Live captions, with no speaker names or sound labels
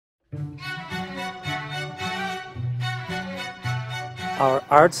Our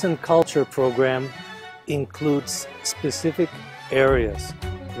arts and culture program includes specific areas.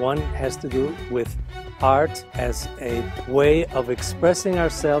 One has to do with art as a way of expressing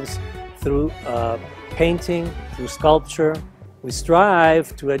ourselves through painting, through sculpture. We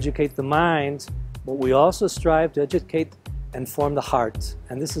strive to educate the mind, but we also strive to educate and form the heart.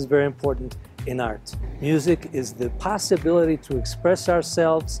 And this is very important in art. Music is the possibility to express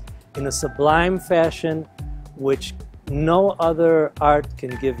ourselves in a sublime fashion which no other art can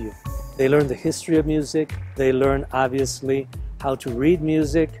give you. They learn the history of music. They learn, obviously, how to read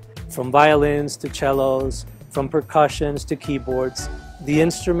music, from violins to cellos, from percussions to keyboards. The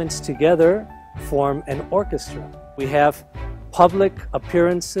instruments together form an orchestra. We have public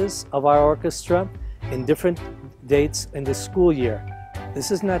appearances of our orchestra in different dates in the school year.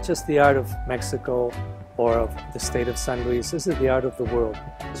 This is not just the art of Mexico or of the state of San Luis. This is the art of the world.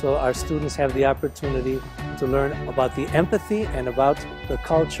 So our students have the opportunity to learn about the empathy and about the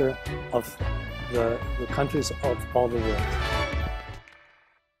culture of the countries of all the world.